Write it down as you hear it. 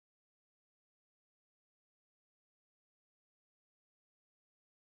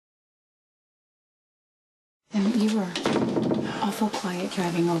Jason, you were awful quiet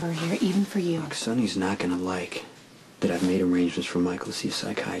driving over here, even for you. Look, Sonny's not gonna like that I've made arrangements for Michael to see a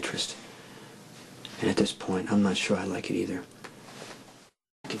psychiatrist. And at this point, I'm not sure I like it either.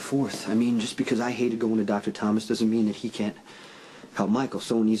 Back and forth. I mean, just because I hated going to Dr. Thomas doesn't mean that he can't help Michael.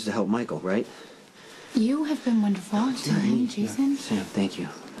 Someone needs to help Michael, right? You have been wonderful to him, Jason. Sam, thank you.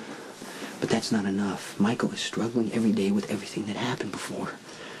 But that's not enough. Michael is struggling every day with everything that happened before.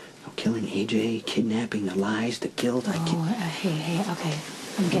 You know, killing AJ, kidnapping, the lies, the guilt. Hey, okay.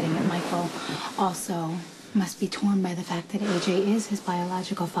 I'm getting it, Michael. Also, must be torn by the fact that AJ is his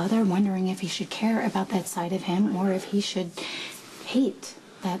biological father, wondering if he should care about that side of him or if he should hate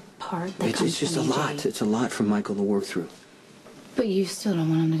that part that comes It's just from a AJ. lot. It's a lot for Michael to work through. But you still don't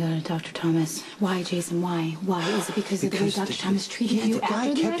want him to go to Dr. Thomas. Why, Jason? Why? Why? Is it because of the way Dr. Thomas treated you the after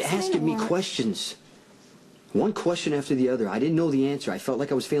guy the kept accident, asking me questions. One question after the other. I didn't know the answer. I felt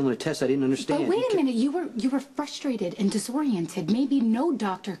like I was failing a test I didn't understand. But wait a minute. You were frustrated and disoriented. Maybe no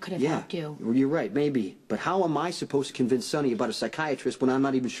doctor could have helped you. Yeah, you're right, maybe. But how am I supposed to convince Sonny about a psychiatrist when I'm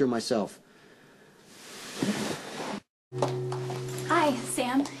not even sure myself? Hi,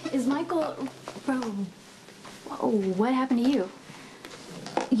 Sam. Is Michael... Oh, what happened to you?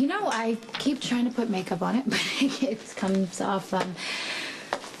 You know, I keep trying to put makeup on it, but it comes off,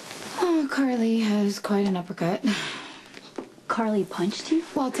 Oh, Carly has quite an uppercut. Carly punched you?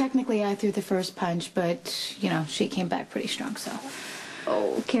 Well, technically I threw the first punch, but, you know, she came back pretty strong, so...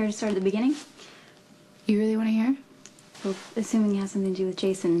 Oh, care to start at the beginning? You really want to hear? Well, assuming it has something to do with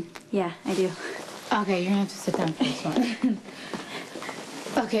Jason. Yeah, I do. Okay, you're gonna have to sit down for this one.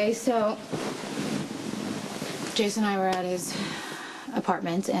 Okay, so... Jason and I were at his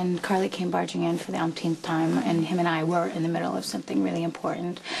apartment, and Carly came barging in for the umpteenth time, and him and I were in the middle of something really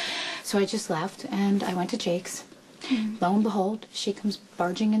important. So I just left, and I went to Jake's. Lo and behold, she comes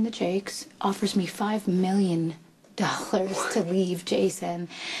barging into Jake's, offers me $5 million to leave Jason.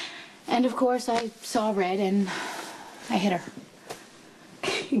 And of course, I saw red, and I hit her.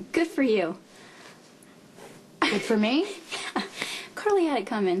 Good for you. Good for me? Carly had it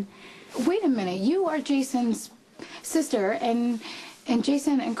coming. Wait a minute, you are Jason's sister, and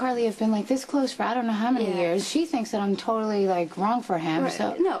Jason and Carly have been like this close for I don't know how many years. She thinks that I'm totally like wrong for him. Right.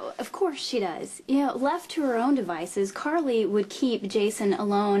 So No, of course she does. You know, left to her own devices, Carly would keep Jason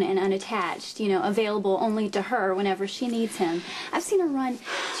alone and unattached, you know, available only to her whenever she needs him. I've seen her run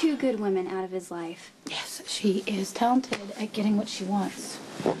 2 good women out of his life. yes, she is talented at getting what she wants.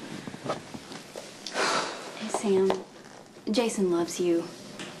 Hey, Sam, Jason loves you.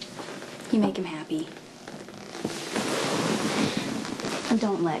 You make him happy. And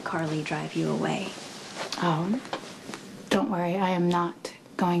don't let Carly drive you away. Oh, don't worry, I am not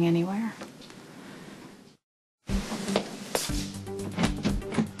going anywhere.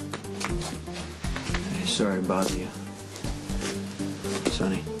 Sorry to bother you.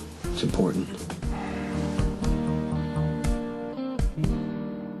 Sonny, it's important.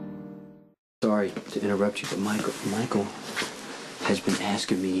 Sorry to interrupt you, but Michael has been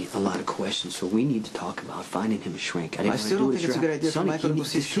asking me a lot of questions, so we need to talk about finding him a shrink. I still don't think it's a good idea for Michael to go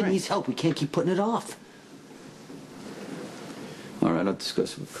see a He shrink. needs help. We can't keep putting it off. All right, I'll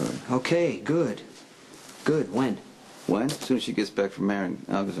discuss it with Carly. Okay, good. Good. When? When? As soon as she gets back from marrying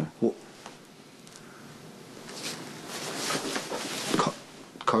Alcazar. Well,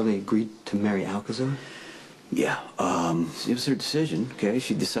 Carly agreed to marry Alcazar? Yeah, it was her decision, okay?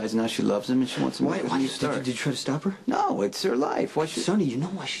 She decides now she loves him and she wants to make a new start. Did you try to stop her? No, it's her life. Why should... Sonny, you know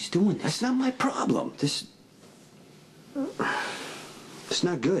why she's doing this. That's not my problem. It's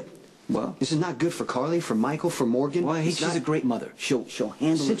not good. Well? This is not good for Carly, for Michael, for Morgan. Why, It's she's not... a great mother. She'll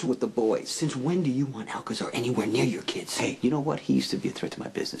handle it with the boys. Since when do you want Alcazar anywhere near your kids? Hey, you know what? He used to be a threat to my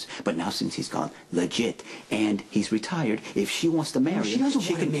business. But now since he's gone legit and he's retired, if she wants to marry him...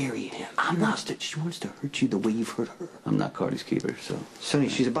 She can marry him. She wants to hurt you the way you've hurt her. I'm not Carly's keeper, so... Sonny,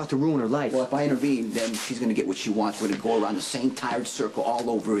 she's about to ruin her life. Well, if I intervene, then she's going to get what she wants. We're going to go around the same tired circle all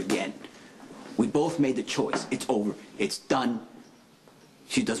over again. We both made the choice. It's over. It's done.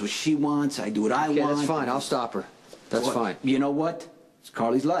 She does what she wants. I do what I want. Yeah, that's fine. I'll stop her. That's fine. You know what? It's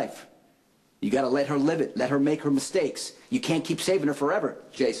Carly's life. You got to let her live it. Let her make her mistakes. You can't keep saving her forever,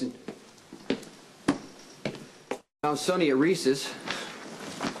 Jason. Found Sonny at Reese's.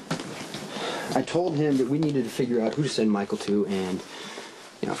 I told him that we needed to figure out who to send Michael to, and,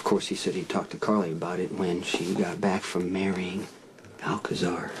 you know, of course he said he'd talk to Carly about it when she got back from marrying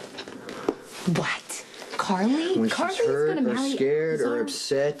Alcazar. What? Carly? When Carly's she's hurt gonna or marry scared Alcazar? or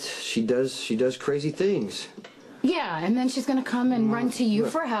upset, she does crazy things. Yeah, and then she's gonna come and run to you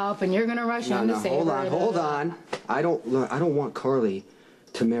for help, and you're gonna rush in to save her. Hold on. I don't want Carly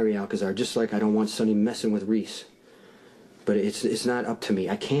to marry Alcazar, just like I don't want Sonny messing with Reese. But it's not up to me.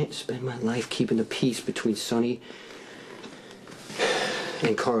 I can't spend my life keeping the peace between Sonny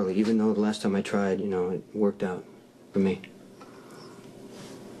and Carly, even though the last time I tried, you know, it worked out for me.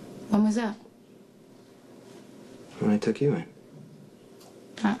 When was that? When I took you in.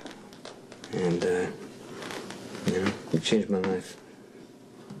 Huh. And, you know, it changed my life.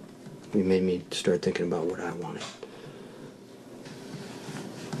 It made me start thinking about what I wanted.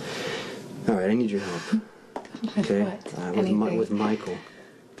 All right, I need your help. Okay? With Michael.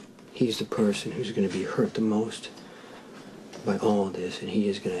 He's the person who's going to be hurt the most by all this, and he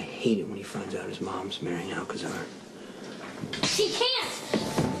is going to hate it when he finds out his mom's marrying Alcazar. She can't!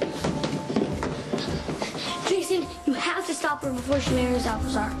 Jason, you have to stop her before she marries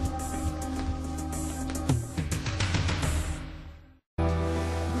Alcazar.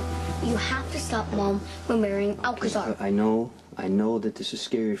 You have to stop Mom from marrying Alcazar. I know that this is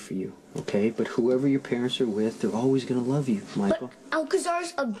scary for you, okay? But whoever your parents are with, they're always going to love you, Michael. But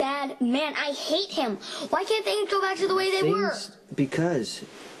Alcazar's a bad man. I hate him. Why can't things go back to the way they were? Because,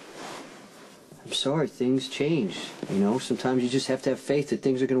 I'm sorry, things change. You know, sometimes you just have to have faith that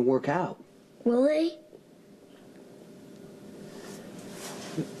things are going to work out. Will they?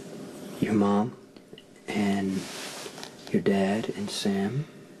 Your mom and your dad and Sam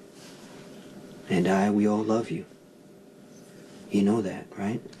and we all love you. You know that,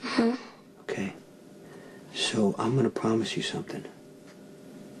 right? Mm-hmm. Okay. So I'm going to promise you something.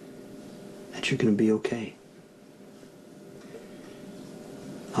 That you're going to be okay.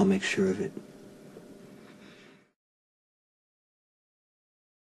 I'll make sure of it.